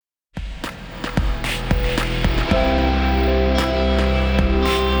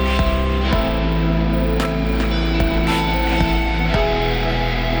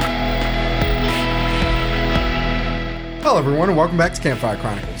Hello, everyone, and welcome back to Campfire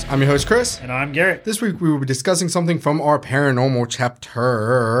Chronicles. I'm your host, Chris. And I'm Garrett. This week, we will be discussing something from our paranormal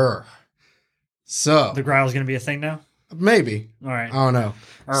chapter. So, The growl is going to be a thing now? maybe. All right. I don't know.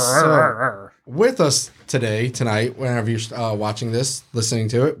 So, with us tonight, whenever you're watching this, listening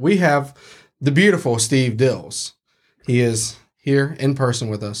to it, we have the beautiful Steve Dills. He is here in person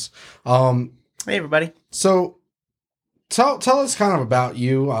with us. Hey, everybody. So, tell us kind of about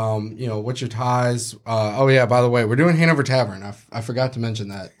you. What's your ties? By the way, we're doing Hanover Tavern. I forgot to mention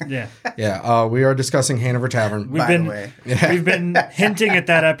that. Yeah. Yeah, we are discussing Hanover Tavern. We've been hinting at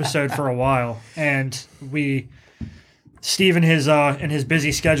that episode for a while, and Steve in his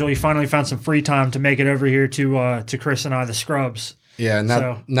busy schedule, he finally found some free time to make it over here to Chris and I, the Scrubs. Yeah,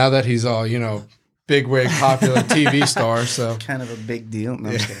 now that he's all bigwig, popular TV star, so kind of a big deal.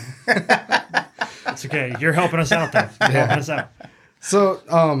 No, It's okay. You're helping us out, though. You're helping us out. So,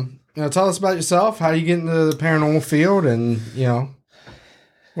 tell us about yourself. How you get into the paranormal field, and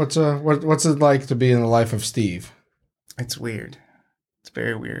what's it like to be in the life of Steve? It's weird. It's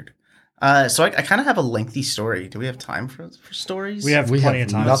very weird. So I kind of have a lengthy story. Do we have time for stories? We have plenty of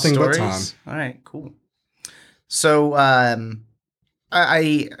time. Nothing stories? but time. All right, cool. So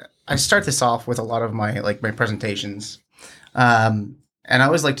I start this off with a lot of my presentations. And I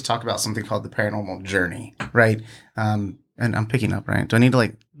always like to talk about something called the paranormal journey, right? And I'm picking up, right? Do I need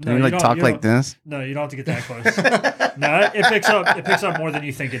to talk like this? No, you don't have to get that close. No, it picks up more than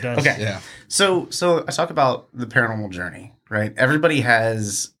you think it does. Okay. Yeah. So I talk about the paranormal journey, right? Everybody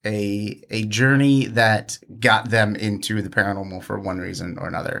has a journey that got them into the paranormal for one reason or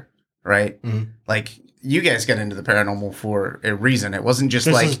another, right? Mm-hmm. Like you guys got into the paranormal for a reason. It wasn't just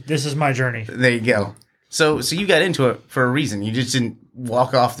this is my journey. There you go. So you got into it for a reason. You just didn't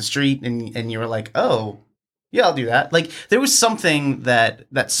walk off the street and you were like, oh, yeah, I'll do that. Like there was something that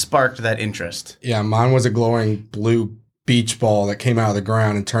sparked that interest. Yeah, mine was a glowing blue beach ball that came out of the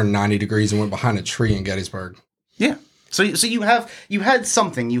ground and turned 90 degrees and went behind a tree in Gettysburg. Yeah. So you had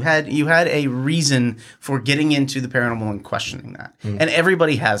something. You had a reason for getting into the paranormal and questioning that. And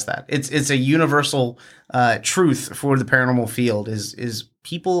everybody has that. It's a universal truth for the paranormal field is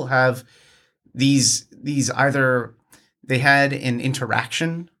people have these either they had an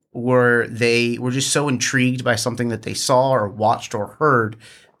interaction or they were just so intrigued by something that they saw or watched or heard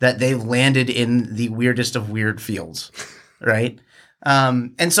that they landed in the weirdest of weird fields, right?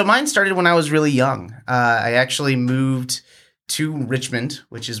 And so mine started when I was really young. I actually moved to Richmond,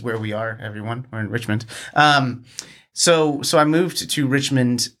 which is where we are, everyone. We're in Richmond. So I moved to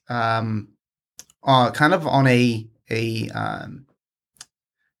Richmond kind of on a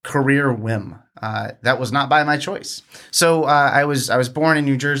career whim. That was not by my choice. So I was born in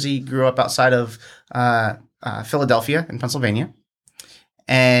New Jersey, grew up outside of Philadelphia in Pennsylvania.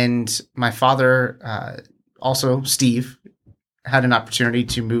 And my father, also Steve, had an opportunity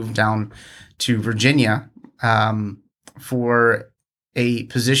to move down to Virginia for a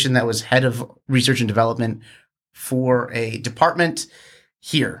position that was head of research and development for a department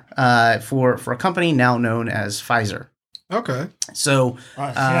here for a company now known as Pfizer. Okay. So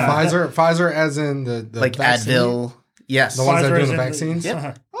Pfizer as in the like vaccine? Advil. Yes. The ones that Pfizer do is the in vaccines?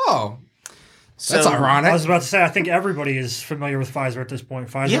 Yep. Oh. So, That's ironic. I was about to say, I think everybody is familiar with Pfizer at this point.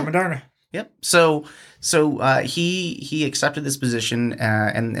 Pfizer and Moderna. Yep. So he accepted this position,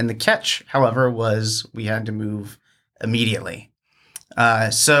 and the catch, however, was we had to move immediately. I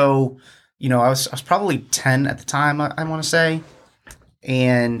was probably 10 at the time, I want to say,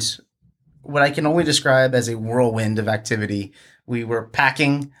 and what I can only describe as a whirlwind of activity. We were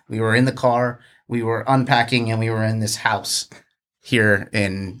packing, we were in the car, we were unpacking, and we were in this house here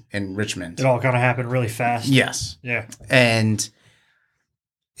in Richmond. It all kind of happened really fast. Yes. Yeah. And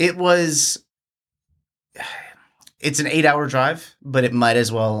it's an 8-hour drive, but it might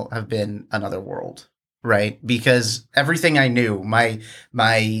as well have been another world, right? Because everything I knew, my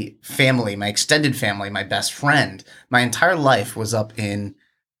family, my extended family, my best friend, my entire life was up in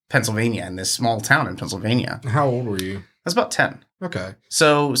Pennsylvania, in this small town in Pennsylvania. How old were you? I was about 10. Okay.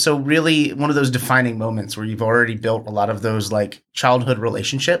 So really one of those defining moments where you've already built a lot of those like childhood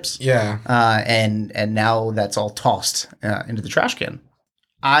relationships. Yeah. And now that's all tossed into the trash can.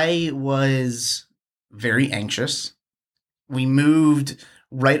 I was very anxious. We moved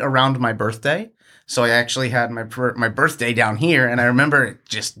right around my birthday. So I actually had my birthday down here, and I remember it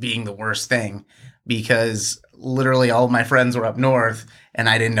just being the worst thing because literally all of my friends were up north and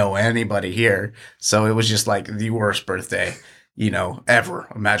I didn't know anybody here. So it was just like the worst birthday, ever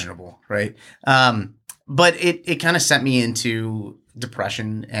imaginable, right? But it kind of sent me into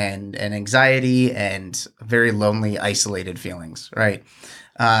depression and anxiety and very lonely, isolated feelings, right?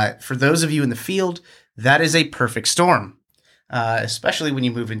 For those of you in the field, that is a perfect storm. especially when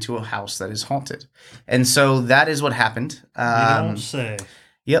you move into a house that is haunted. And so that is what happened. You don't say.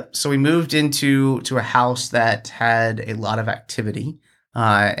 Yep. So we moved into a house that had a lot of activity,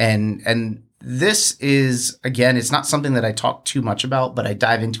 and this is, again, it's not something that I talk too much about, but I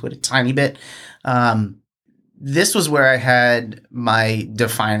dive into it a tiny bit. This was where I had my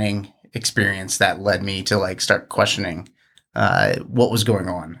defining experience that led me to like start questioning what was going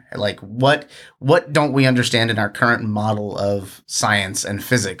on. Like what don't we understand in our current model of science and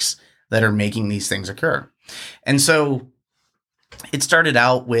physics that are making these things occur? And so it started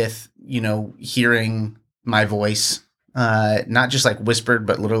out with, hearing my voice, not just like whispered,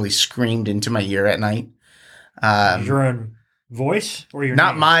 but literally screamed into my ear at night. Your own voice or your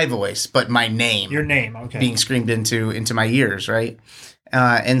not name? my voice, but my name. Your name, okay. Being screamed into my ears, right?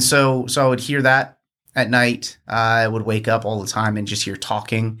 And so I would hear that at night. I would wake up all the time and just hear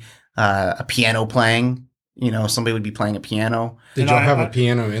talking, a piano playing. Somebody would be playing a piano. Did y'all have a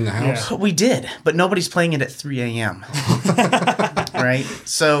piano in the house? Yeah. We did, but nobody's playing it at 3 a.m. Right?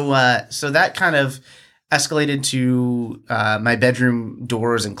 So that kind of escalated to my bedroom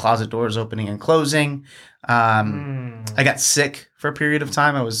doors and closet doors opening and closing. I got sick for a period of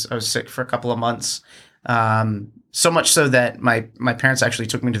time. I was sick for a couple of months. So much so that my parents actually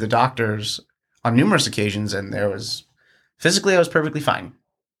took me to the doctors on numerous occasions, and physically I was perfectly fine.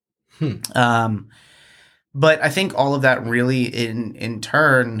 But I think all of that really in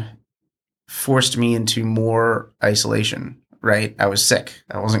turn forced me into more isolation, right? I was sick.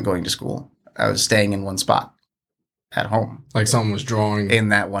 I wasn't going to school. I was staying in one spot at home. Like someone was drawing in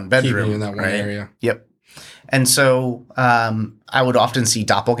that one bedroom. Keeping you in that one area. Yep. And so I would often see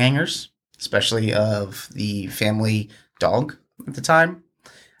doppelgangers, especially of the family dog at the time.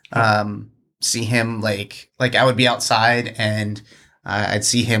 See him like I would be outside and I'd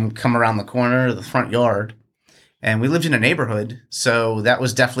see him come around the corner of the front yard. And we lived in a neighborhood, so that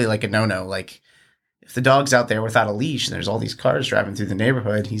was definitely like a no-no. Like, if the dog's out there without a leash and there's all these cars driving through the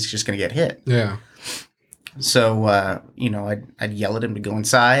neighborhood, he's just going to get hit. Yeah. So, I'd yell at him to go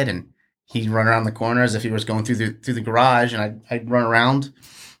inside, and he'd run around the corner as if he was going through the garage, and I'd run around,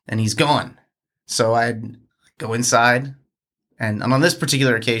 and he's gone. So I'd go inside, and on this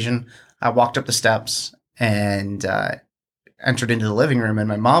particular occasion, I walked up the steps and entered into the living room, and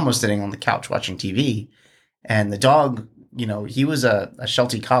my mom was sitting on the couch watching TV. And the dog, he was a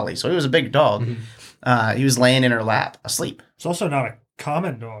Sheltie Collie, so he was a big dog. Mm-hmm. He was laying in her lap, asleep. It's also not a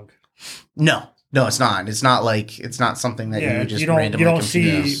common dog. No, it's not. It's not something that you would just randomly you don't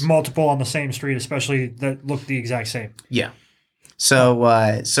confuse. see multiple on the same street, especially that look the exact same. Yeah. So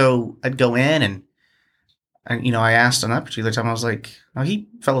I'd go in and I asked on that particular time, I was like, oh, he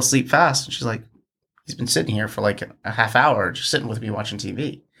fell asleep fast. And she's like, he's been sitting here for like a half hour, just sitting with me watching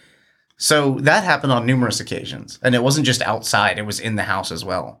TV. So that happened on numerous occasions, and it wasn't just outside; it was in the house as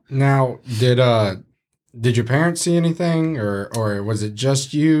well. Now, did your parents see anything, or was it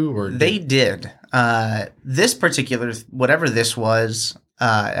just you? Or they did. This particular, whatever this was,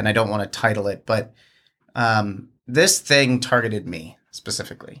 and I don't want to title it, but this thing targeted me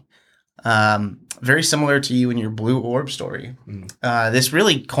specifically. Very similar to you and your blue orb story. This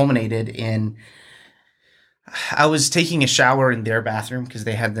really culminated in. I was taking a shower in their bathroom because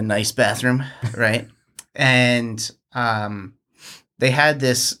they had the nice bathroom, right? And they had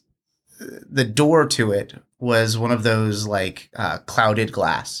the door to it was one of those like clouded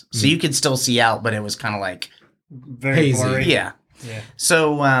glass. So you could still see out, but it was kind of like very hazy. blurry. Yeah.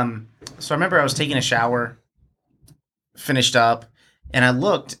 So I remember I was taking a shower, finished up, and I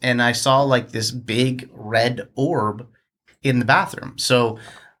looked and I saw like this big red orb in the bathroom. So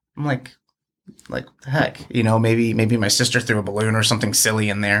I'm like what the heck, maybe my sister threw a balloon or something silly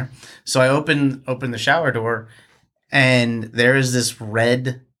in there. So I opened the shower door, and there is this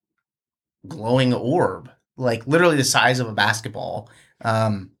red glowing orb, like literally the size of a basketball,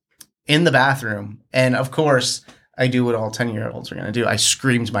 in the bathroom. And of course, I do what all 10-year-olds are going to do. I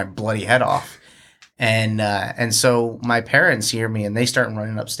screamed my bloody head off. And so my parents hear me, and they start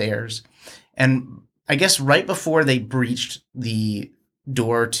running upstairs. And I guess right before they breached the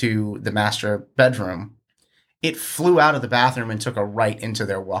door to the master bedroom, it flew out of the bathroom and took a right into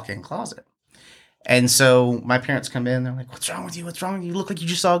their walk-in closet. And so my parents come in, they're like, what's wrong with you? What's wrong with you? You look like you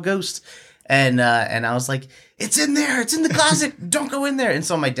just saw a ghost. And I was like, it's in there. It's in the closet. Don't go in there. And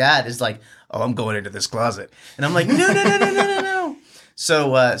so my dad is like, oh, I'm going into this closet. And I'm like, no.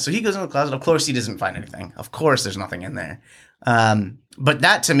 So he goes in the closet. Of course, he doesn't find anything. Of course, there's nothing in there. But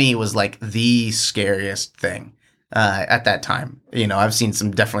that to me was like the scariest thing. At that time, I've seen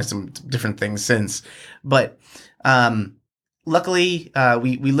definitely some different things since, but luckily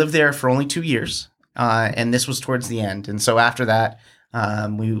we lived there for only 2 years. and this was towards the end. And so after that,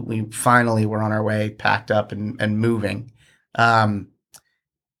 we finally were on our way, packed up and moving. And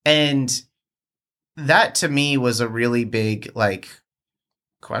that to me was a really big like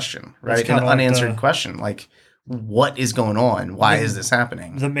question, right? An unanswered question, like what is going on? Why is this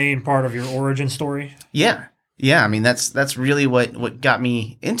happening? The main part of your origin story. Yeah. I mean, that's really what got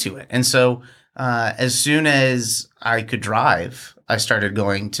me into it. And so as soon as I could drive, I started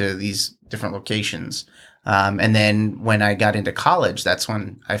going to these different locations. And then when I got into college, that's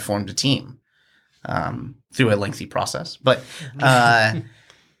when I formed a team through a lengthy process. But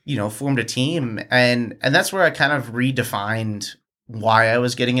formed a team, and that's where I kind of redefined why I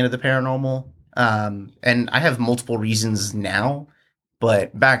was getting into the paranormal. And I have multiple reasons now,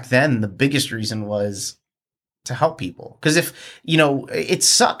 but back then the biggest reason was to help people. Because if, it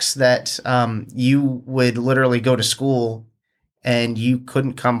sucks that you would literally go to school and you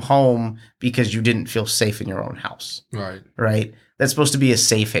couldn't come home because you didn't feel safe in your own house. Right? That's supposed to be a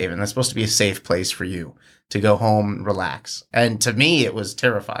safe haven. That's supposed to be a safe place for you to go home and relax. And to me, it was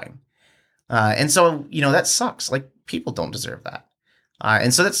terrifying. And so, that sucks. Like, people don't deserve that.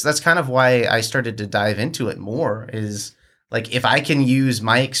 And so that's kind of why I started to dive into it more, is like, if I can use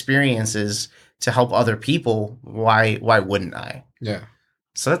my experiences to help other people, why wouldn't I? Yeah.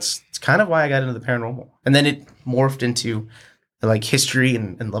 So it's kind of why I got into the paranormal. And then it morphed into like history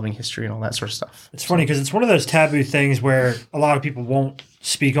and loving history and all that sort of stuff. It's funny because it's one of those taboo things where a lot of people won't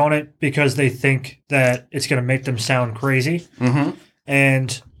speak on it because they think that it's going to make them sound crazy. Mm-hmm.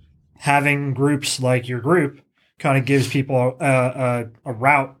 And having groups like your group kind of gives people a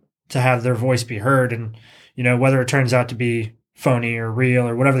route to have their voice be heard. And, whether it turns out to be phony or real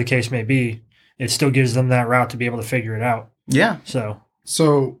or whatever the case may be, it still gives them that route to be able to figure it out. Yeah.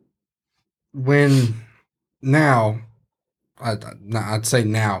 So when now, I'd say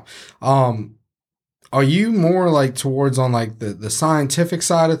now, are you more like towards on like the scientific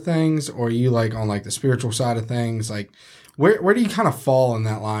side of things, or are you like on like the spiritual side of things? Like where do you kind of fall in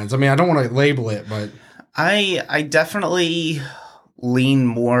that lines? I mean, I don't want to label it, but I definitely lean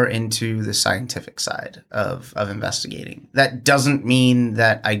more into the scientific side of investigating. That doesn't mean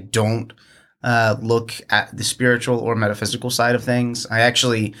that I don't look at the spiritual or metaphysical side of things. I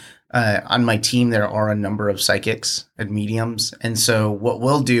actually, on my team, there are a number of psychics and mediums. And so what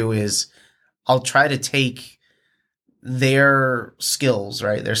we'll do is I'll try to take their skills,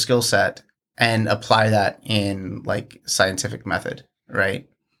 right, their skill set, and apply that in like scientific method, right?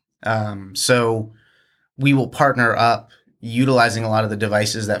 So we will partner up utilizing a lot of the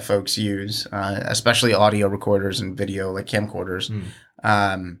devices that folks use, especially audio recorders and video, like camcorders,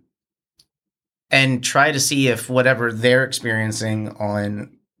 and try to see if whatever they're experiencing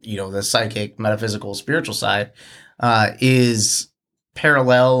on, the psychic, metaphysical, spiritual side is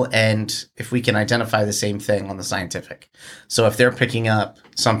parallel, and if we can identify the same thing on the scientific. So if they're picking up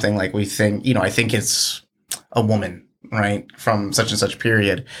something like we think, I think it's a woman, right, from such and such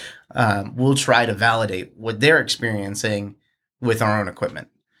period, we'll try to validate what they're experiencing with our own equipment.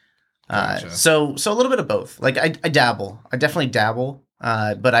 Gotcha. So a little bit of both. Like I dabble. I definitely dabble.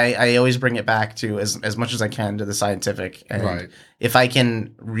 But I always bring it back to as much as I can to the scientific. And right. If I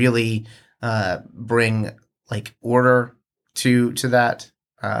can really bring like order to that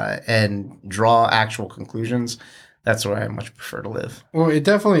and draw actual conclusions, that's where I much prefer to live. Well, it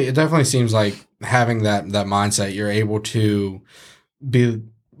definitely seems like having that mindset, you're able to be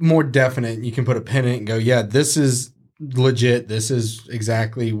more definite. You can put a pin in it and go, yeah, this is legit. This is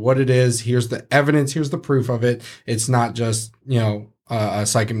exactly what it is. Here's the evidence. Here's the proof of it. It's not just, a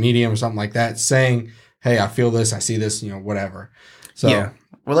psychic medium or something like that saying, hey, I feel this, I see this, whatever. So yeah,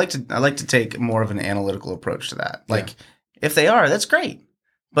 I like to take more of an analytical approach to that. Like, if they are, that's great,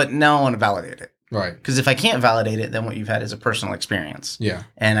 but now I want to validate it. Right. Because if I can't validate it, then what you've had is a personal experience. Yeah.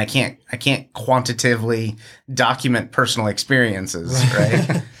 And I can't quantitatively document personal experiences,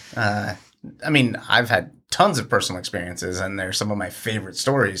 right? I mean, I've had tons of personal experiences, and they're some of my favorite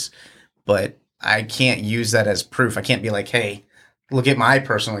stories, but I can't use that as proof. I can't be like, hey, look at my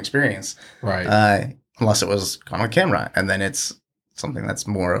personal experience. Right. Unless it was on camera, and then it's something that's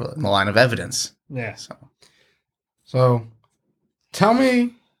more in the line of evidence. Yeah. So tell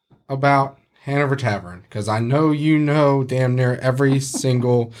me about Hanover Tavern, because I know damn near every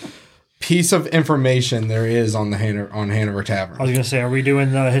single piece of information there is on Hanover Tavern. I was going to say, are we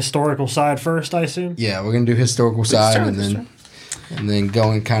doing the historical side first, I assume? Yeah, we're going to do historical side and then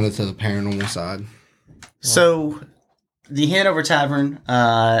going kind of to the paranormal side. So the Hanover Tavern,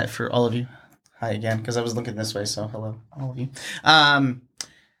 for all of you, hi again, because I was looking this way, so hello, all of you.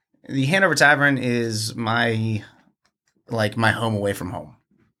 The Hanover Tavern is my home away from home.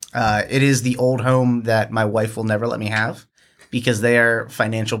 It is the old home that my wife will never let me have because they are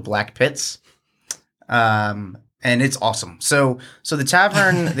financial black pits. And it's awesome. So the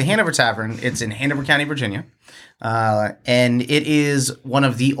tavern, the Hanover Tavern, it's in Hanover County, Virginia. And it is one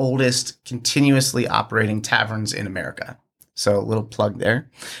of the oldest continuously operating taverns in America. So a little plug there.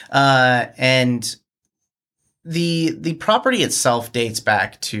 And the property itself dates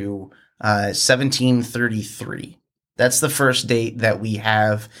back to 1733. That's the first date that we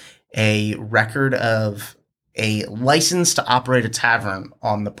have a record of a license to operate a tavern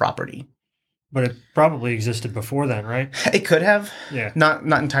on the property. But it probably existed before then, right? It could have. Yeah. Not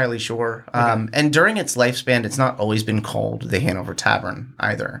entirely sure. Okay. And during its lifespan, it's not always been called the Hanover Tavern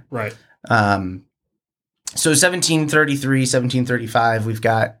either. Right. So 1733, 1735, we've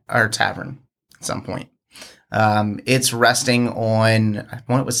got our tavern at some point. It's resting on, I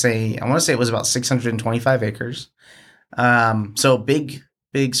want to say it was about 625 acres. So big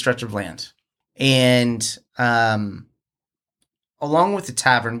stretch of land. And along with the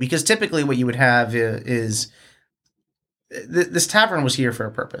tavern, because typically what you would have is this tavern was here for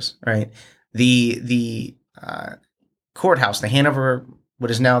a purpose, right? The courthouse, the Hanover,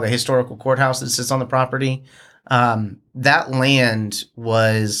 what is now the historical courthouse that sits on the property, that land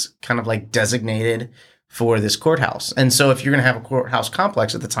was kind of like designated for this courthouse. And so if you're going to have a courthouse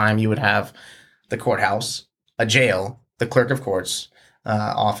complex at the time, you would have the courthouse, a jail, the clerk of courts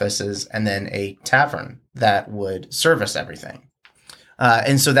offices, and then a tavern that would service everything.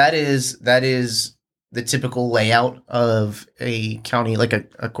 And so that is the typical layout of a county, like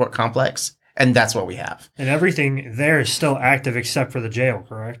a court complex. And that's what we have. And everything there is still active except for the jail,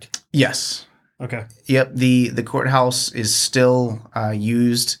 correct? Yes. Okay. Yep. The courthouse is still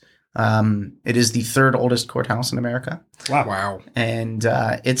used. It is the third oldest courthouse in America. Wow. And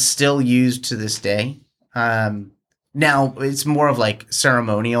it's still used to this day. Now, it's more of like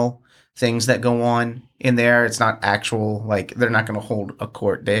ceremonial things that go on in there. It's not actual, like, they're not going to hold a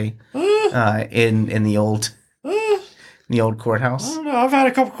court day in the old courthouse. I don't know. I've had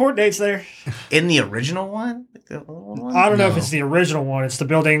a couple court dates there. In the original one? The old one? I don't know if it's the original one. It's the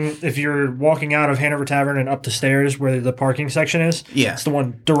building, if you're walking out of Hanover Tavern and up the stairs where the parking section is. Yeah. It's the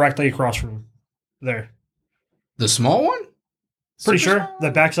one directly across from there. The small one? Pretty Super sure small?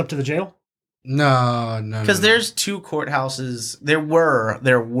 that backs up to the jail. No. Because there's two courthouses. There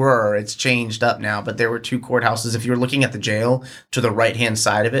were. It's changed up now, but there were two courthouses. If you're looking at the jail, to the right-hand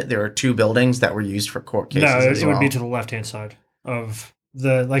side of it, there are two buildings that were used for court cases. No, as it would well. be to the left-hand side of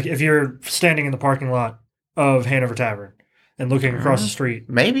the, like, if you're standing in the parking lot of Hanover Tavern and looking across the street.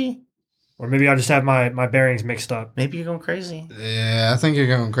 Maybe. Or maybe I just have my bearings mixed up. Maybe you're going crazy. Yeah, I think you're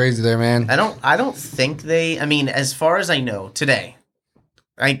going crazy there, man. I don't think I mean, as far as I know, today,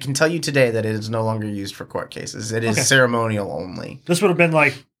 I can tell you today that it is no longer used for court cases. It is Okay. ceremonial only. This would have been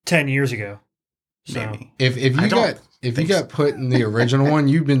like 10 years ago. So. Maybe. If you got put in the original one,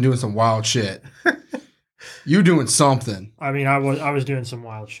 you've been doing some wild shit. You doing something. I mean, I was doing some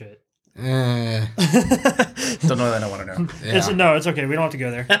wild shit. Don't know that I want to know. Yeah. It's okay. We don't have to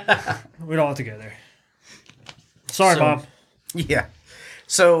go there. We don't have to go there. Sorry, So- Mom. Yeah.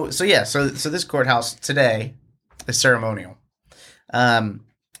 So this courthouse today is ceremonial.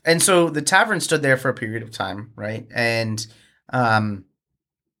 And so the tavern stood there for a period of time, right? And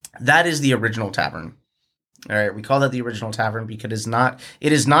that is the original tavern. All right, we call that the original tavern because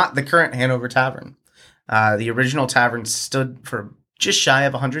it is not the current Hanover Tavern. The original tavern stood for just shy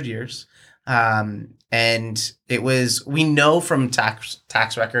of 100 years. And we know from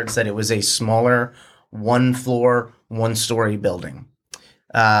tax records that it was a smaller 1-floor, 1-story building.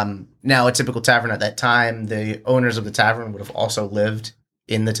 Now, a typical tavern at that time, the owners of the tavern would have also lived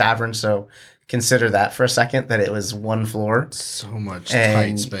in the tavern. So consider that for a second, that it was 1 floor. So much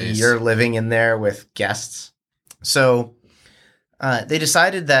And tight space. you're living in there with guests. So they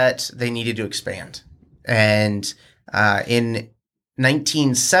decided that they needed to expand. And in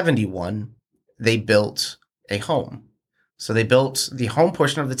 1971, they built a home. So they built the home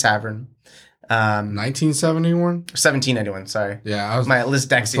portion of the tavern. 1971? 1791, sorry. Yeah, I was My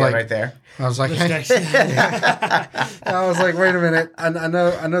dyslexia like- right there. I was like, This hey. next- I was like, wait a minute. I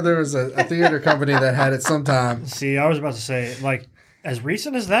know there was a theater company that had it sometime. See, I was about to say, like, as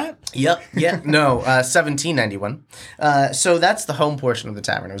recent as that? Yep. Yeah. No, 1791. So that's the home portion of the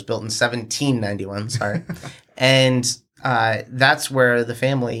tavern. It was built in 1791. Sorry. And that's where the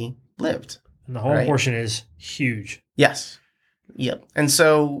family lived. And the home Right. portion is huge. Yes. Yep. And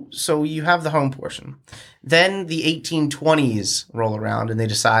so you have the home portion. Then the 1820s roll around and they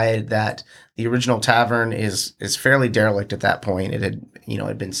decide that the original tavern is fairly derelict at that point. It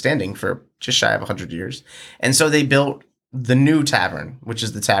had been standing for just shy of 100 years. And so they built the new tavern, which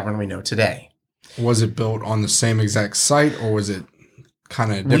is the tavern we know today. Was it built on the same exact site, or was it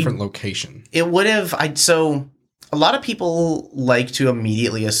kind of a different location? It would have. So a lot of people like to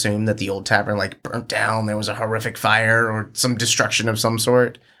immediately assume that the old tavern like burnt down. There was a horrific fire or some destruction of some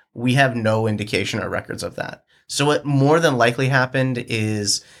sort. We have no indication or records of that. So what more than likely happened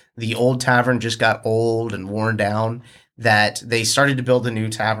is the old tavern just got old and worn down, that they started to build a new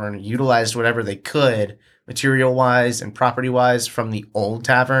tavern, utilized whatever they could material-wise and property-wise from the old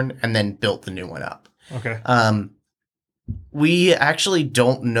tavern, and then built the new one up. Okay. We actually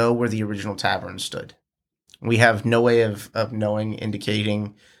don't know where the original tavern stood. We have no way of knowing,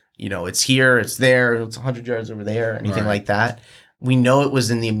 indicating, it's here, it's there, it's 100 yards over there, anything like that. We know it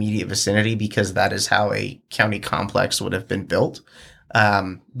was in the immediate vicinity because that is how a county complex would have been built.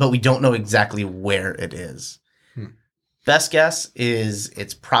 But we don't know exactly where it is. Best guess is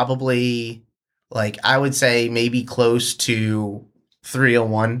it's probably, I would say maybe close to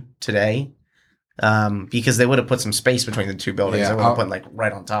 301 today. Because they would have put some space between the two buildings. They would have put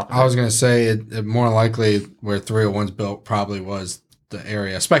right on top of it. I was going to say it more likely where 301's built probably was the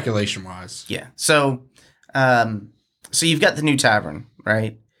area, speculation wise. Yeah. So you've got the new tavern,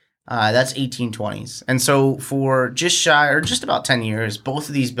 right? That's 1820s. And so for just about 10 years, both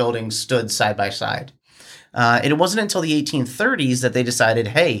of these buildings stood side by side. It wasn't until the 1830s that they decided,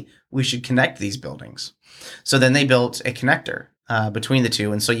 hey, we should connect these buildings. So then they built a connector between the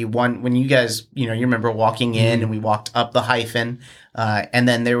two. And so when you guys, you remember walking in and we walked up the hyphen, and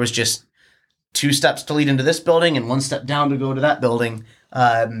then there was just 2 steps to lead into this building and 1 step down to go to that building.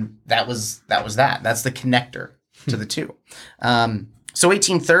 That was that. That's the connector to the two. So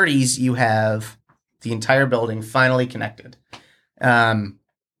 1830s, you have the entire building finally connected.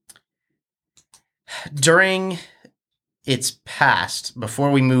 During its past,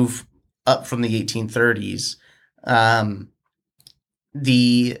 before we move up from the 1830s,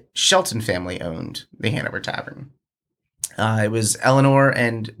 the Shelton family owned the Hanover Tavern. It was Eleanor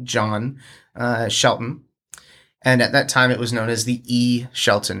and John Shelton. And at that time, it was known as the E.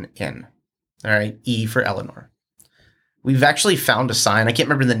 Shelton Inn. All right, E for Eleanor. We've actually found a sign. I can't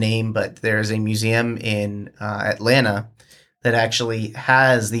remember the name, but there's a museum in Atlanta that actually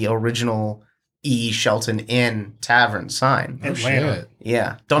has the original E. Shelton Inn Tavern sign. Atlanta.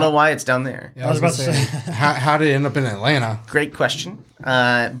 Yeah. Don't know why it's down there. Yeah, I was about to say, how did it end up in Atlanta? Great question.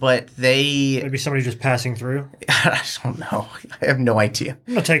 But maybe somebody just passing through. I don't know. I have no idea.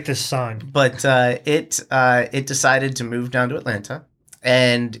 I'm gonna take this sign. But it decided to move down to Atlanta,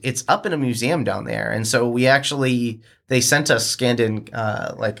 and it's up in a museum down there. And so they sent us scanned in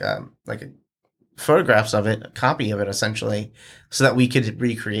photographs of it, a copy of it essentially, so that we could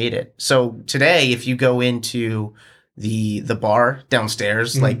recreate it. So today, if you go into the bar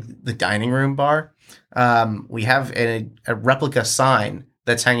downstairs, like the dining room bar, we have a replica sign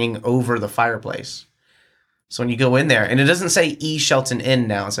that's hanging over the fireplace. So when you go in there, and it doesn't say E. Shelton Inn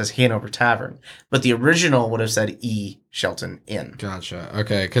now, it says Hanover Tavern, but the original would have said E. Shelton Inn. Gotcha.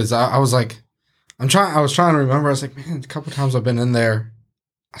 Okay, because I was like, I was trying to remember. I was like, man, a couple times I've been in there.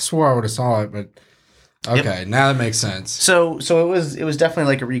 I swore I would have saw it, but okay, yep. Now that makes sense. So it was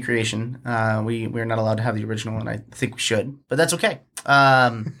definitely like a recreation. We're not allowed to have the original, and I think we should, but that's okay.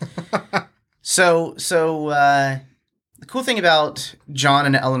 So the cool thing about John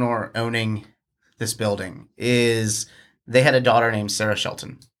and Eleanor owning this building is they had a daughter named Sarah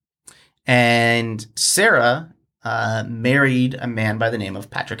Shelton, and Sarah married a man by the name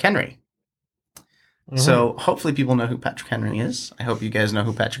of Patrick Henry. Mm-hmm. So hopefully people know who Patrick Henry is. I hope you guys know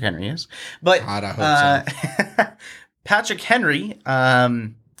who Patrick Henry is. But God, I hope so. Patrick Henry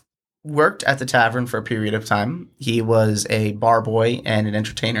worked at the tavern for a period of time. He was a bar boy and an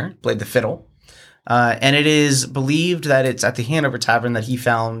entertainer, played the fiddle. And it is believed that it's at the Hanover Tavern that he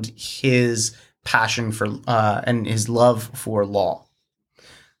found his passion for and his love for law.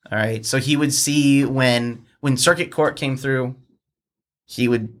 All right. So he would see when circuit court came through, he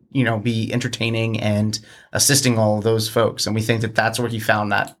would, be entertaining and assisting all of those folks. And we think that that's where he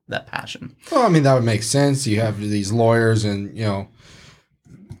found that passion. Well, I mean, that would make sense. You have these lawyers and,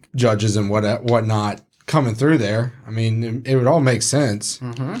 judges and whatnot coming through there. I mean, it would all make sense.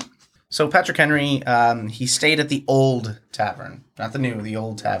 Mm-hmm. So Patrick Henry, he stayed at the old tavern, not the new, the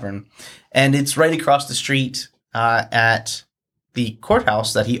old tavern. And it's right across the street at the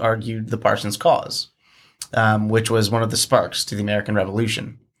courthouse that he argued the Parsons cause, which was one of the sparks to the American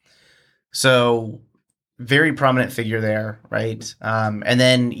Revolution. So very prominent figure there, right? And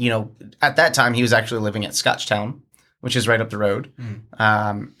then, at that time, he was actually living at Scotchtown, which is right up the road.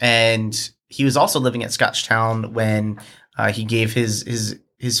 Mm. And he was also living at Scotchtown when he gave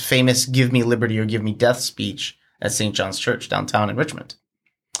his famous "Give Me Liberty or Give Me Death" speech at St. John's Church downtown in Richmond.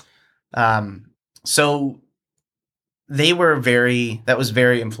 So they were that was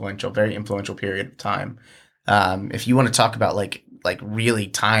very influential period of time. If you want to talk about like really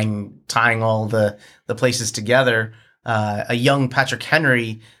tying all the places together, a young Patrick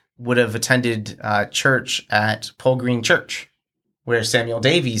Henry would have attended church at Pole Green Church, where Samuel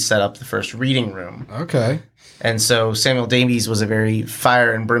Davies set up the first reading room. Okay. And so Samuel Davies was a very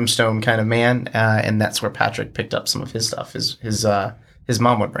fire and brimstone kind of man, and that's where Patrick picked up some of his stuff. His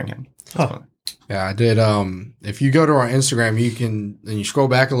mom would bring him. Huh. Yeah, I did. If you go to our Instagram, and you scroll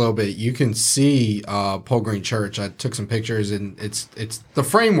back a little bit, you can see Pole Green Church. I took some pictures, and it's the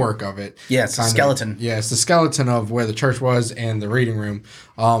framework of it. Yeah, it's a skeleton. Yeah, it's the skeleton of where the church was and the reading room.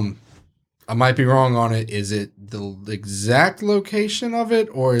 I might be wrong on it. Is it the exact location of it,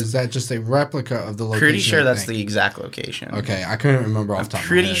 or is that just a replica of the location? Pretty sure that's the exact location. Okay, I couldn't remember off the top of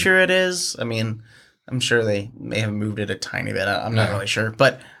my head. Pretty sure it is. I mean, I'm sure they may have moved it a tiny bit. I'm not really sure,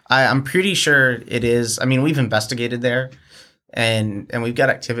 but I'm pretty sure it is. I mean, we've investigated there, and we've got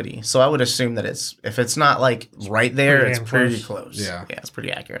activity. So I would assume that if it's not like right there, it's pretty close. Yeah, it's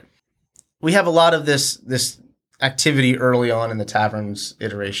pretty accurate. We have a lot of this activity early on in the tavern's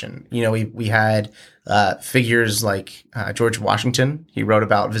iteration. You know, we had figures like George Washington. He wrote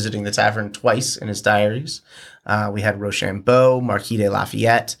about visiting the tavern twice in his diaries. We had Rochambeau, Marquis de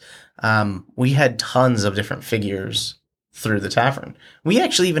Lafayette. We had tons of different figures through the tavern. We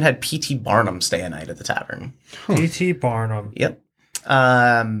actually even had P.T. Barnum stay a night at the tavern. P.T. Barnum. Yep.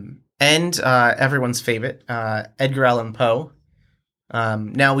 And everyone's favorite, Edgar Allan Poe.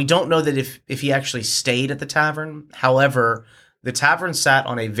 Now, we don't know that if he actually stayed at the tavern. However, the tavern sat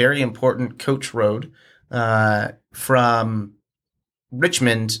on a very important coach road from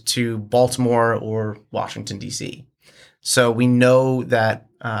Richmond to Baltimore or Washington, D.C. So we know that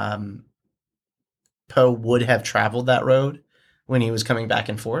Poe would have traveled that road when he was coming back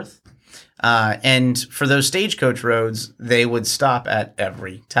and forth. And for those stagecoach roads, they would stop at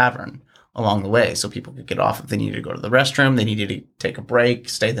every tavern along the way so people could get off if they needed to go to the restroom, they needed to take a break,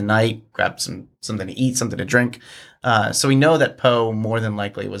 stay the night, grab something to eat, something to drink. So we know that Poe more than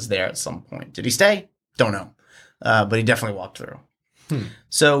likely was there at some point. Did he stay? Don't know. But he definitely walked through.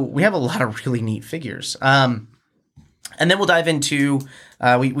 So we have a lot of really neat figures. And then we'll dive into,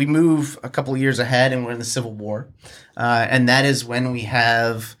 we move a couple of years ahead and we're in the Civil War. And that is when we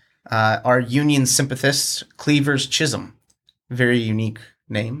have our Union sympathist, Cleaver's Chisholm. Very unique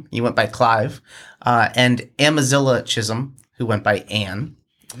name. He went by Clive. And Amazilla Chisholm, who went by Anne.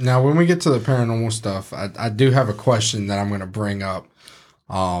 Now, when we get to the paranormal stuff, I do have a question that I'm going to bring up.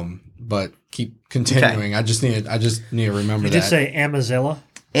 But keep continuing. Okay. I just need to remember that. You did say Amazilla?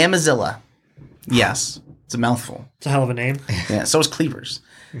 Amazilla. Yes. It's a mouthful. It's a hell of a name. Yeah, so is Cleaver's.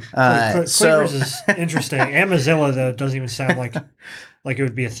 Cleaver's is interesting. Amazilla, though, doesn't even sound like it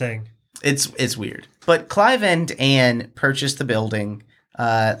would be a thing. It's weird. But Clive and Anne purchased the building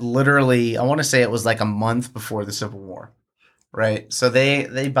literally, I want to say it was like a month before the Civil War. Right? So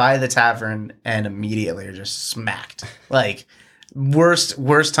they buy the tavern and immediately are just smacked. Like,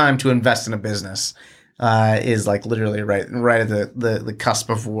 worst time to invest in a business is like literally right at the cusp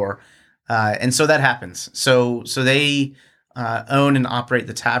of war. And so that happens. So they own and operate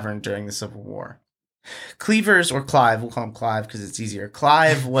the tavern during the Civil War. Cleavers, or Clive, we'll call him Clive because it's easier.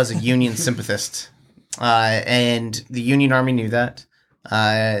 Clive was a Union sympathist, and the Union Army knew that.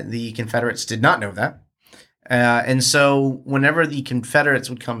 The Confederates did not know that. And so whenever the Confederates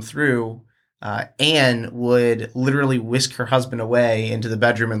would come through, Anne would literally whisk her husband away into the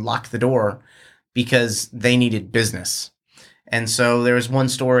bedroom and lock the door because they needed business. And so there was one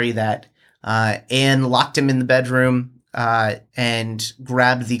story that Anne locked him in the bedroom and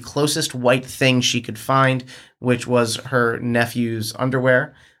grabbed the closest white thing she could find, which was her nephew's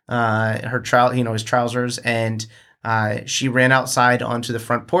underwear, his trousers, and she ran outside onto the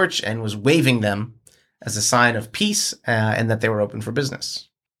front porch and was waving them as a sign of peace and that they were open for business.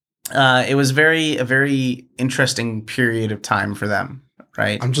 It was a very interesting period of time for them.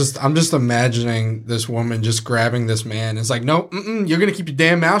 Right. I'm just imagining this woman just grabbing this man. It's like, no, you're going to keep your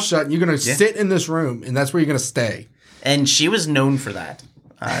damn mouth shut and you're going to sit in this room and that's where you're going to stay. And she was known for that.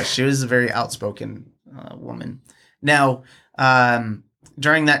 She was a very outspoken woman. Now,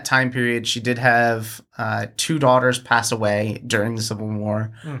 during that time period, she did have 2 daughters pass away during the Civil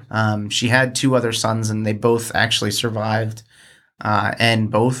War. She had 2 other sons and they both actually survived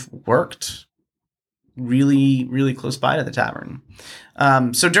and both worked really, really close by to the tavern.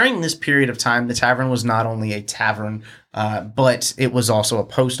 So during this period of time, the tavern was not only a tavern, but it was also a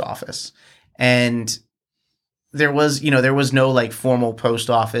post office. And there was no like formal post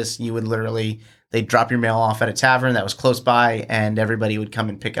office. You would literally They'd drop your mail off at a tavern that was close by, and everybody would come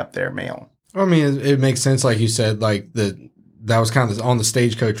and pick up their mail. I mean, it makes sense, like you said, like that was kind of on the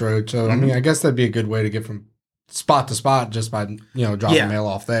Stagecoach Road. So, I mean, I guess that'd be a good way to get from spot to spot just by, dropping mail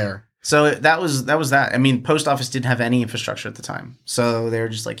off there. So that was that. I mean, post office didn't have any infrastructure at the time. So they were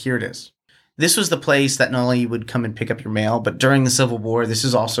just like, here it is. This was the place that not only you would come and pick up your mail, but during the Civil War, this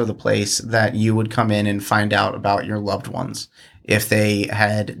is also the place that you would come in and find out about your loved ones. If they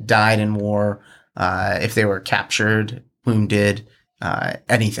had died in war, if they were captured, wounded,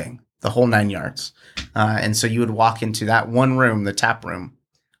 anything, the whole 9 yards. And so you would walk into that one room, the tap room,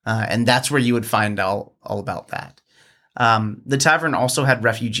 and that's where you would find all about that. The tavern also had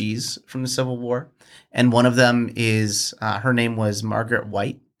refugees from the Civil War, and one of them is, her name was Margaret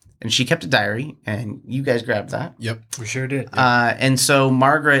White, and she kept a diary, and you guys grabbed that. Yep. We sure did. And so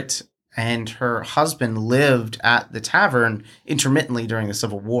Margaret and her husband lived at the tavern intermittently during the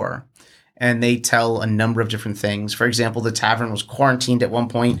Civil War. And they tell a number of different things. For example, the tavern was quarantined at one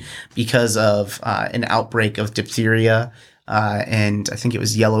point because of an outbreak of diphtheria, and I think it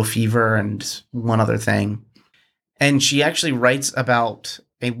was yellow fever and one other thing. And she actually writes about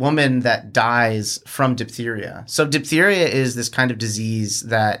a woman that dies from diphtheria. So diphtheria is this kind of disease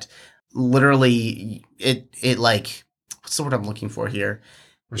that literally it like, what's the word I'm looking for here?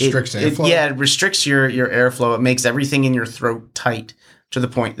 Restricts airflow? It restricts your airflow. It makes everything in your throat tight to the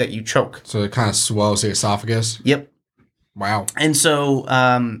point that you choke. So it kind of swells the esophagus? Yep. Wow. And so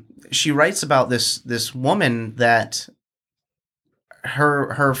she writes about this woman that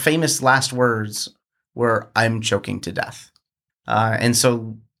her famous last words were, "I'm choking to death." And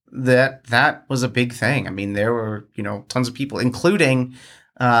so that was a big thing. I mean, there were, tons of people, including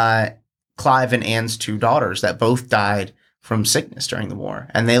Clive and Anne's 2 daughters that both died from sickness during the war.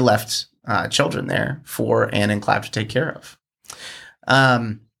 And they left children there for Anne and Clive to take care of.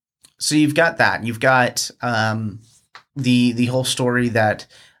 So you've got that. You've got the whole story that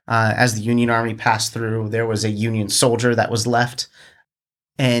as the Union Army passed through, there was a Union soldier that was left.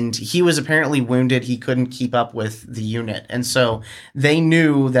 And he was apparently wounded. He couldn't keep up with the unit. And so they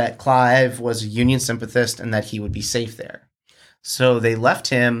knew that Clive was a Union sympathist and that he would be safe there. So they left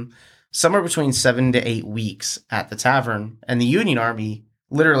him somewhere between 7 to 8 weeks at the tavern. And the Union Army,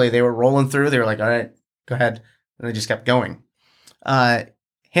 literally, they were rolling through. They were like, all right, go ahead. And they just kept going.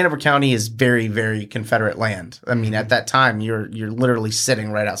 Hanover County is very, very Confederate land. I mean, at that time, you're literally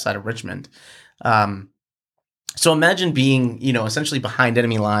sitting right outside of Richmond. So imagine being, essentially behind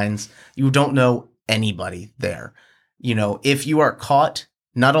enemy lines. You don't know anybody there. If you are caught,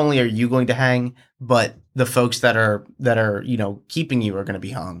 not only are you going to hang, but the folks that are keeping you are going to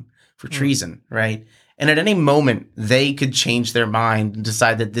be hung for treason, right? And at any moment, they could change their mind and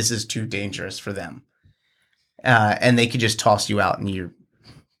decide that this is too dangerous for them. And they could just toss you out and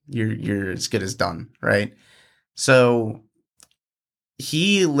you're as good as done, right? So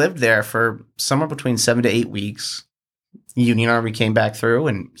he lived there for somewhere between 7 to 8 weeks. Union Army came back through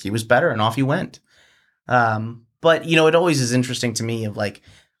and he was better and off he went. But, it always is interesting to me of like,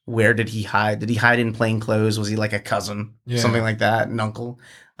 where did he hide? Did he hide in plain clothes? Was he like a cousin, something like that, an uncle?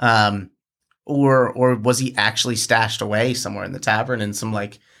 Or was he actually stashed away somewhere in the tavern in some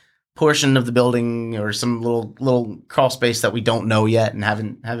like portion of the building or some little crawl space that we don't know yet and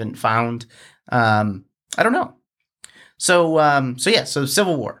haven't found? I don't know. So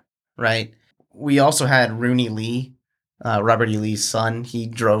Civil War, right? We also had Rooney Lee, Robert E. Lee's son. He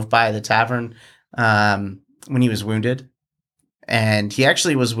drove by the tavern when he was wounded, and he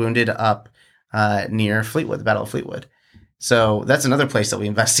actually was wounded up near Fleetwood, the Battle of Fleetwood. So that's another place that we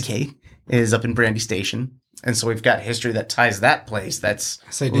investigate, is up in Brandy Station. And so we've got history that ties that place. That's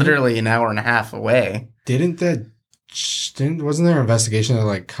literally an hour and a half away. Wasn't there an investigation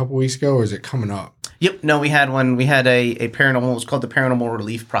like a couple weeks ago, or is it coming up? Yep. No, we had one. We had a paranormal. It was called the Paranormal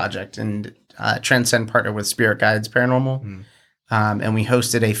Relief Project, and Transcend partnered with Spirit Guides Paranormal. And we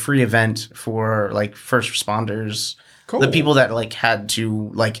hosted a free event for like first responders, cool. The people that had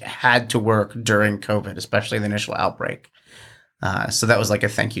to work during COVID, especially the initial outbreak. So that was like a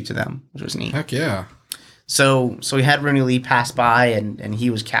thank you to them, which was neat. Heck yeah. So we had Rooney Lee pass by and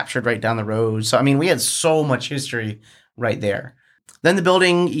he was captured right down the road. So, I mean, we had so much history right there. Then the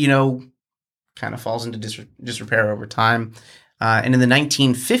building, kind of falls into disrepair over time. And in the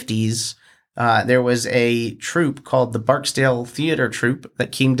 1950s, there was a troupe called the Barksdale Theater Troupe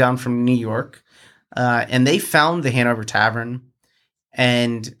that came down from New York. And they found the Hanover Tavern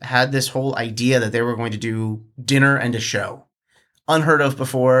and had this whole idea that they were going to do dinner and a show. Unheard of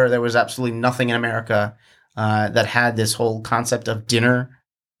before. There was absolutely nothing in America that had this whole concept of dinner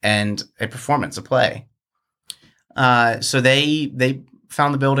and a performance, a play. So they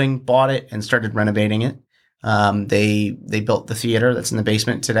found the building, bought it, and started renovating it. They built the theater that's in the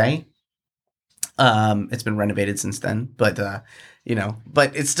basement today. It's been renovated since then, but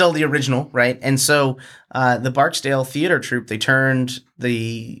but it's still the original, right? And so the Barksdale Theater Troupe, they turned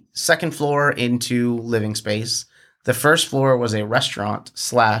the second floor into living space. The first floor was a restaurant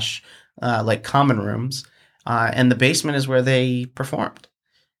 / like common rooms, and the basement is where they performed.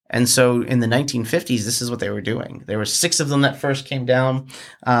 And so in the 1950s, this is what they were doing. There were 6 of them that first came down,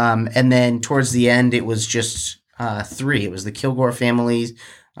 and then towards the end, it was just 3. It was the Kilgore families,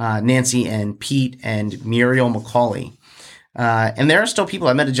 Nancy and Pete and Muriel Macaulay. And there are still people.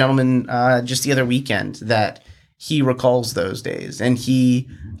 I met a gentleman just the other weekend that he recalls those days, and he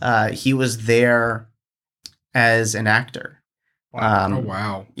was there as an actor. Oh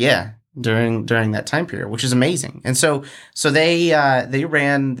wow! Yeah, during that time period, which is amazing. And so they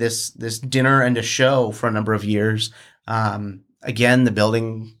ran this dinner and a show for a number of years. Again, the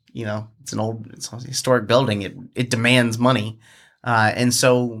building, it's a historic building. It demands money, and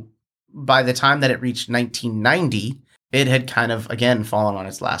so by the time that it reached 1990, it had kind of again fallen on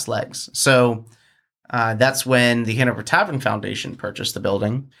its last legs. So that's when the Hanover Tavern Foundation purchased the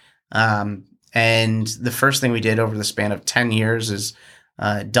building. And the first thing we did over the span of 10 years is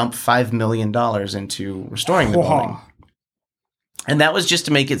dump $5 million into restoring the building. And that was just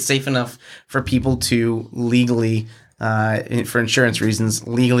to make it safe enough for people to legally, for insurance reasons,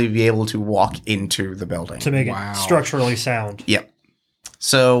 legally be able to walk into the building. To make it structurally sound. Yep.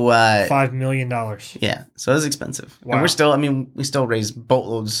 So $5 million. Yeah, so it was expensive, Wow. and we still raise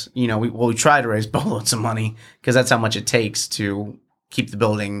boatloads. We try to raise boatloads of money because that's how much it takes to keep the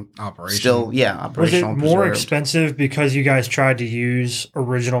building operational. Was it Operational. more preserved. expensive because you guys tried to use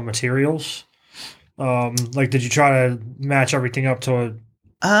original materials? Did you try to match everything up to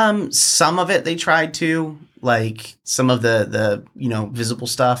Some of it they tried to, like some of the visible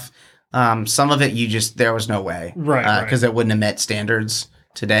stuff. Some of it there was no way, Right. Because it wouldn't have met standards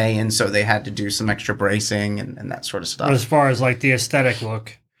today, and so they had to do some extra bracing and that sort of stuff. as far as like the aesthetic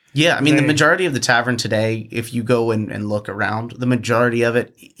look? Yeah, I mean, the They- majority of the tavern today, if you go and look around, the majority of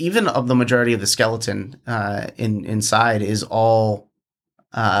it, even of the majority of the skeleton inside, is all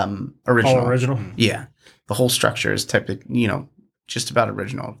original. All original? Yeah, the whole structure is just about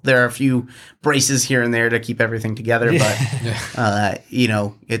original. There are a few braces here and there to keep everything together, but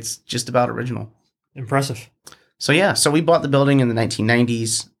it's just about original. Impressive. So we bought the building in the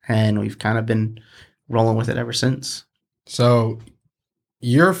 1990s, and we've kind of been rolling with it ever since. So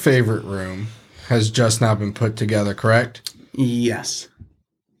your favorite room has just now been put together, correct? Yes.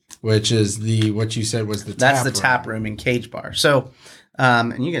 Which is what you said was the That's tap the tap room and cage bar. So,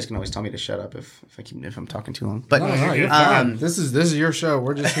 and you guys can always tell me to shut up if I'm talking too long. But No, you're fine. This is your show.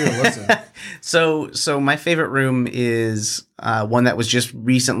 We're just here to listen. So my favorite room is one that was just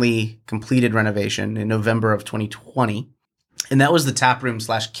recently completed renovation in November of 2020, and that was the tap room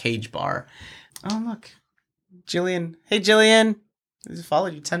 / cage bar. Oh look, Jillian. Hey Jillian, I just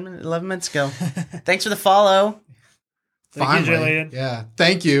followed you 11 minutes ago. Thanks for the follow. Thank you, Finally. Jillian. Yeah.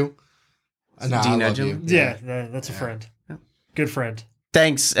 Thank you. No, Do you I know love you. Jillian? Yeah, that's a friend. Yeah. Good friend.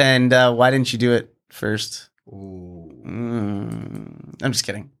 Thanks. And why didn't you do it first? Ooh. I'm just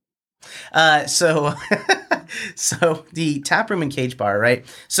kidding. So the tap room and cage bar, right?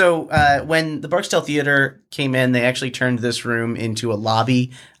 So when the Barksdale Theater came in, they actually turned this room into a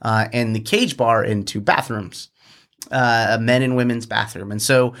lobby and the cage bar into bathrooms, a men and women's bathroom. And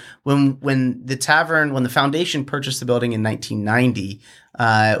so when the foundation purchased the building in 1990,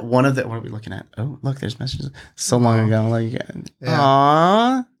 what are we looking at? Oh, look, there's messages. So long ago. Like, Yeah.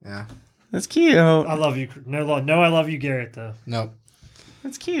 Aww, Yeah. that's cute. I love you. No, I love you, Garrett, though. Nope.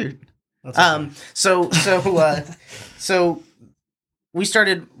 That's cute. That's okay. So we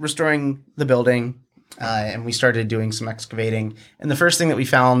started restoring the building, and we started doing some excavating. And the first thing that we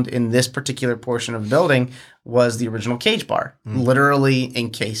found in this particular portion of the building was the original cage bar, literally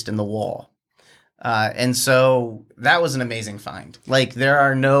encased in the wall. And so that was an amazing find. Like there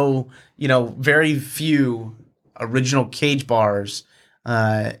are very few original cage bars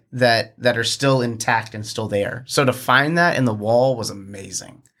that are still intact and still there. So to find that in the wall was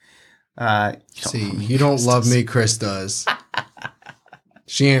amazing. You don't love me, Chris does.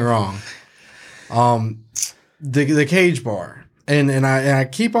 She ain't wrong. The cage bar, and I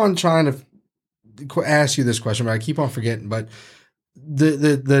keep on trying to ask you this question, but I keep on forgetting. But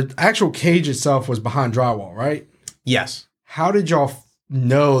the actual cage itself was behind drywall, right? Yes. How did y'all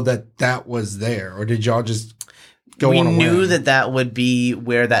know that was there, or did y'all just go We on a knew whim? that would be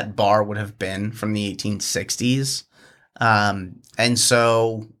where that bar would have been from the 1860s. And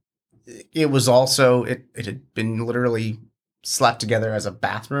so it was also, it had been literally slapped together as a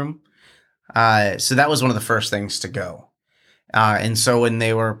bathroom. So that was one of the first things to go. And so when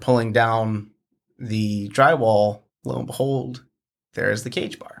they were pulling down the drywall, lo and behold, there's the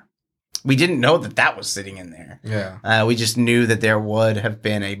cage bar. We didn't know that that was sitting in there. Yeah. We just knew that there would have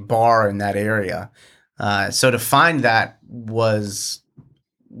been a bar in that area. So to find that was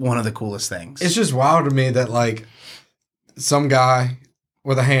one of the coolest things. It's just wild to me that like some guy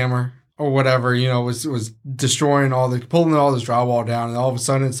with a hammer or whatever, you know, was destroying pulling all this drywall down, and all of a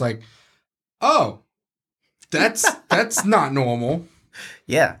sudden it's like, oh, that's not normal.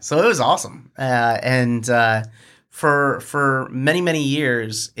 Yeah, so it was awesome, and for many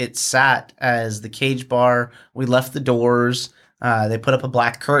years it sat as the cage bar. We left the doors. They put up a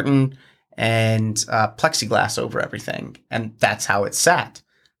black curtain and plexiglass over everything, and that's how it sat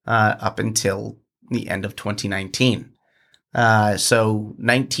up until the end of 2019. So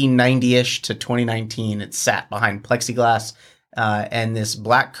 1990-ish to 2019, it sat behind plexiglass and this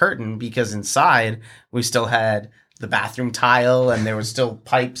black curtain, because inside we still had the bathroom tile and there was still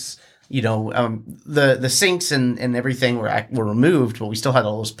pipes. You know, the sinks and everything were removed, but we still had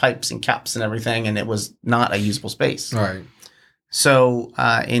all those pipes and caps and everything, and it was not a usable space. Right. So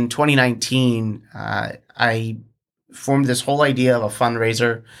in 2019, I formed this whole idea of a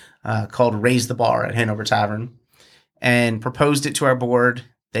fundraiser called Raise the Bar at Hanover Tavern, and proposed it to our board.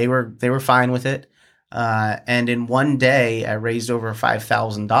 They were fine with it. And in one day, I raised over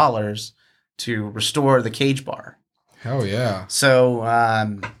 $5,000 to restore the cage bar. Hell yeah.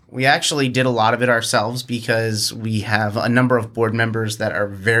 So we actually did a lot of it ourselves, because we have a number of board members that are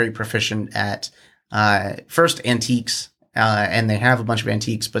very proficient at first antiques, and they have a bunch of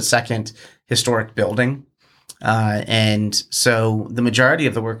antiques, but second, historic building. And so the majority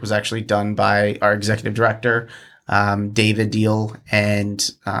of the work was actually done by our executive director, David Deal, and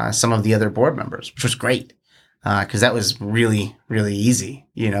some of the other board members, which was great, because that was really, really easy.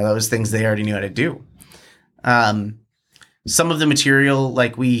 You know, that was things they already knew how to do. Some of the material,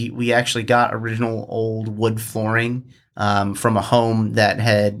 like we actually got original old wood flooring from a home that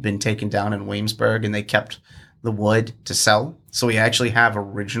had been taken down in Williamsburg, and they kept the wood to sell. So we actually have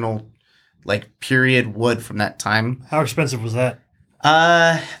original, like, period wood from that time. How expensive was that?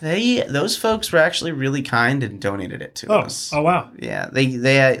 Those folks were actually really kind and donated it to us. Oh, wow. Yeah,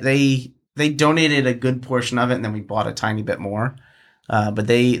 they donated a good portion of it, and then we bought a tiny bit more. But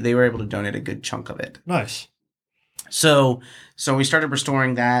they were able to donate a good chunk of it. Nice. So we started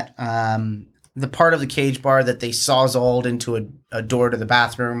restoring that. The part of the cage bar that they sawzalled into a door to the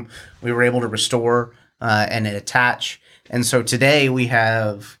bathroom, we were able to restore and attach. And so today we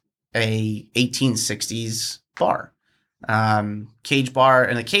have a 1860s bar. Cage bar,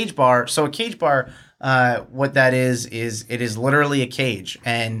 and a cage bar. So a cage bar, what that is it is literally a cage.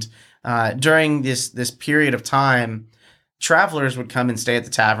 And during this period of time, travelers would come and stay at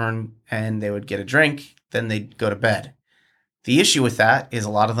the tavern, and they would get a drink, then they'd go to bed. The issue with that is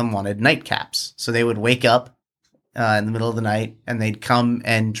a lot of them wanted nightcaps. So they would wake up in the middle of the night, and they'd come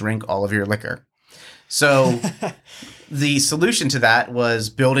and drink all of your liquor. So the solution to that was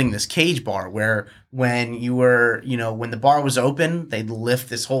building this cage bar, where when the bar was open, they'd lift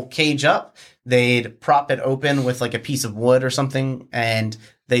this whole cage up, they'd prop it open with like a piece of wood or something, and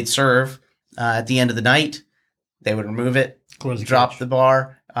they'd serve. At the end of the night, they would remove it, drop the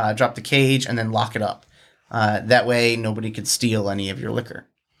bar, drop the cage, and then lock it up. That way nobody could steal any of your liquor.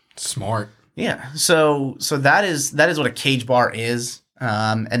 Smart. Yeah. So that is what a cage bar is.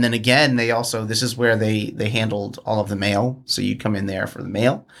 And then again, this is where they handled all of the mail. So you come in there for the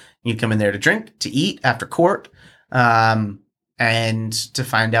mail, you come in there to drink, to eat after court, and to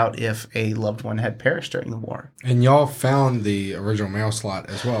find out if a loved one had perished during the war. And y'all found the original mail slot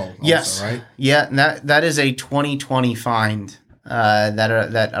as well. Yes. Also, right? Yeah. And that is a 2020 find,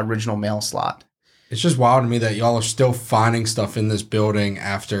 that original mail slot. It's just wild to me that y'all are still finding stuff in this building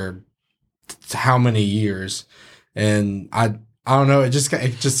after how many years. And I don't know. It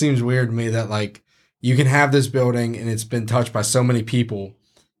just seems weird to me that like you can have this building and it's been touched by so many people,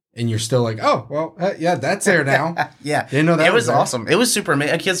 and you're still like, oh well, yeah, that's there now. Yeah, didn't know that. It was there. awesome. It was super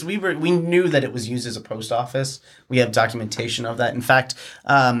amazing because we knew that it was used as a post office. We have documentation of that. In fact,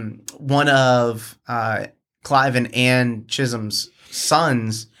 one of Clive and Ann Chisholm's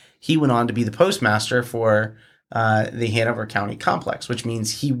sons, he went on to be the postmaster for the Hanover County Complex, which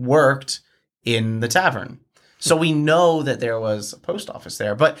means he worked in the tavern. So we know that there was a post office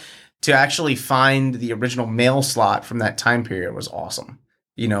there. But to actually find the original mail slot from that time period was awesome.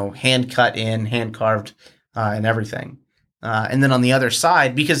 You know, hand cut in, hand carved, and everything. And then on the other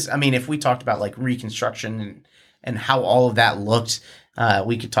side, because, I mean, if we talked about like reconstruction and how all of that looked,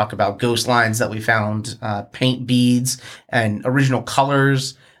 We could talk about ghost lines that we found, paint beads, and original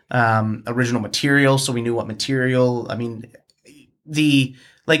colors, original material. So we knew what material. I mean,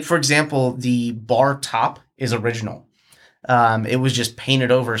 for example, the bar top is original. It was just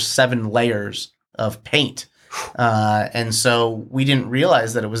painted over 7 layers of paint. And so we didn't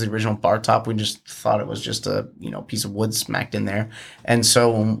realize that it was the original bar top. We just thought it was just a piece of wood smacked in there. And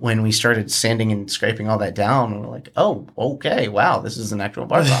so when we started sanding and scraping all that down, we were like, oh, okay, wow, this is an actual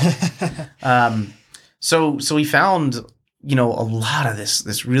bar top. So we found a lot of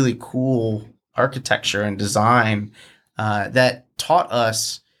this really cool architecture and design that taught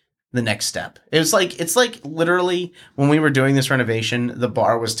us the next step. It's like literally when we were doing this renovation, the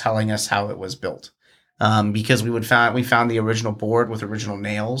bar was telling us how it was built. Because we found the original board with original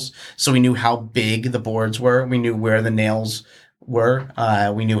nails, so we knew how big the boards were. We knew where the nails were.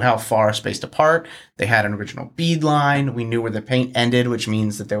 We knew how far spaced apart. They had an original bead line. We knew where the paint ended, which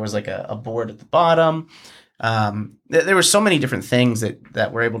means that there was like a board at the bottom. There were so many different things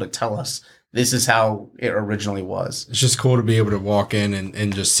that were able to tell us this is how it originally was. It's just cool to be able to walk in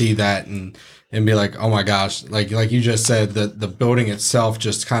and just see that and be like, oh my gosh, like you just said, the building itself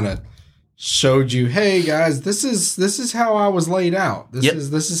just kind of showed you, hey guys, this is how I was laid out.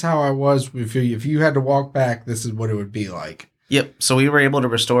 This is how I was. If you had to walk back, this is what it would be like. Yep. So we were able to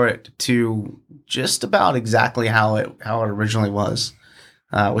restore it to just about exactly how it originally was,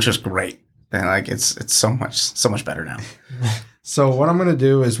 which was great. And it's so much better now. So what I'm going to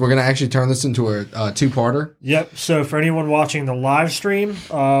do is we're going to actually turn this into a 2-parter. Yep. So for anyone watching the live stream,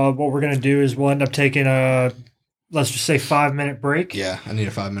 what we're going to do is we'll end up taking let's just say 5-minute break. Yeah, I need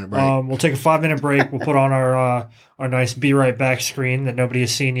a 5-minute break. We'll take a 5-minute break. We'll put on our nice Be Right Back screen that nobody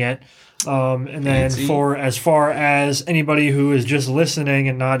has seen yet. And then for as far as anybody who is just listening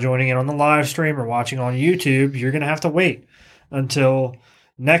and not joining in on the live stream or watching on YouTube, you're going to have to wait until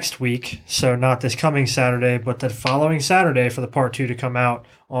next week. So not this coming Saturday, but the following Saturday for the part 2 to come out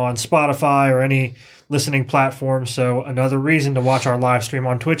on Spotify or any listening platform. So another reason to watch our live stream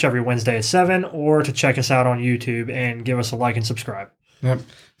on Twitch every Wednesday at 7 or to check us out on YouTube and give us a like and subscribe. Yep.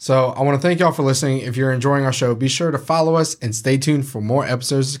 So I want to thank y'all for listening. If you're enjoying our show, be sure to follow us and stay tuned for more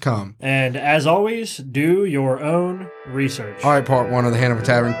episodes to come. And as always, do your own research. All right, part 1 of the Hanover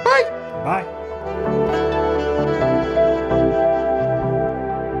Tavern. Bye. Bye.